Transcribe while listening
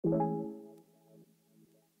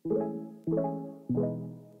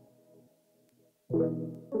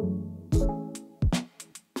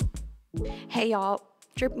Hey y'all,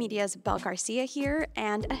 Drip Media's Belle Garcia here,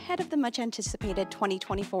 and ahead of the much anticipated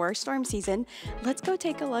 2024 storm season, let's go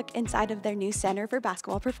take a look inside of their new Center for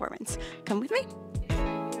Basketball Performance. Come with me. We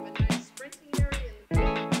have a nice sprinting area.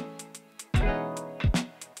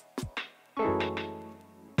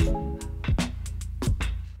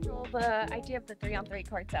 Joel, the idea of the 3-on-3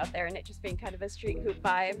 courts out there and it just being kind of a street hoop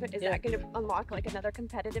vibe, is that going to unlock like another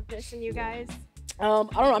competitiveness in you guys? I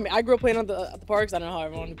don't know. I mean, I grew up playing at the parks. I don't know how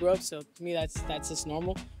everyone grew up, so to me, that's just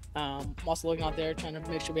normal. I'm also looking out there trying to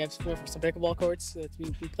make sure we have some pickleball courts.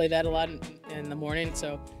 We play that a lot in the morning.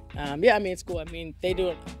 So, yeah, I mean, it's cool. I mean, they do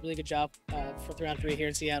a really good job for 3-on-3 here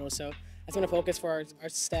in Seattle. So that's been a focus for our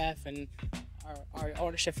staff and our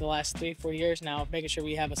ownership for the last 3-4 years now, making sure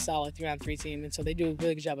we have a solid 3-on-3 team. And so they do a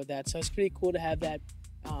really good job with that. So it's pretty cool to have that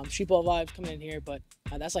street ball vibes coming in here. But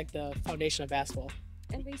that's like the foundation of basketball.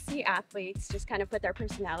 And we see athletes just kind of put their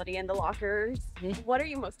personality in the lockers. Mm-hmm. What are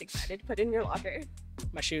you most excited to put in your locker?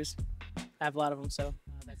 My shoes. I have a lot of them, so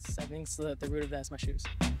I think it's the root of that is my shoes.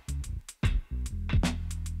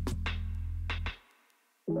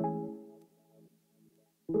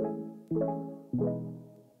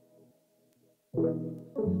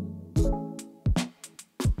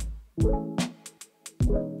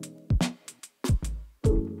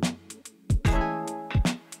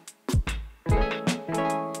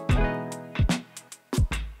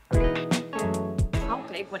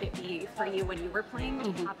 Would it be for you when you were playing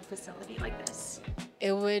to have a facility like this?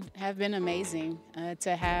 It would have been amazing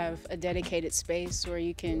to have a dedicated space where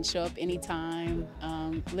you can show up anytime,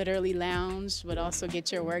 literally lounge, but also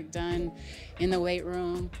get your work done in the weight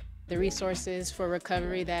room. The resources for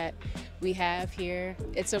recovery that we have here,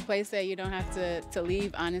 it's a place that you don't have to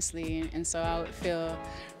leave, honestly. And so I would feel,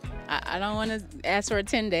 I don't want to ask for a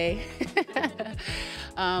 10-day,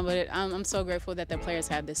 but I'm so grateful that the players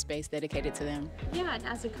have this space dedicated to them. Yeah, and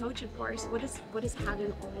as a coach, of course, what does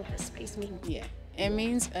having all of this space mean? Yeah. It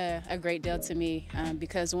means a great deal to me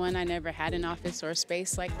because, one, I never had an office or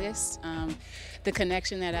space like this. The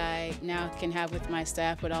connection that I now can have with my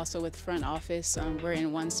staff, but also with front office, we're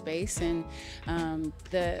in one space, and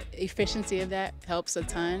the efficiency of that helps a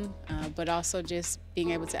ton, but also just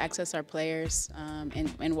being able to access our players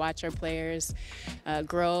and watch our players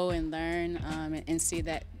grow and learn and see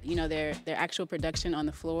that, you know, their actual production on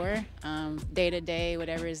the floor, day to day,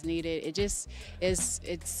 whatever is needed. It just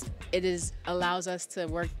allows us to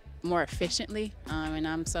work more efficiently, and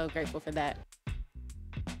I'm so grateful for that.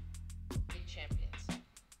 Big champions.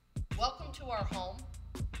 Welcome to our home.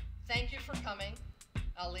 Thank you for coming.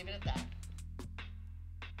 I'll leave it at that.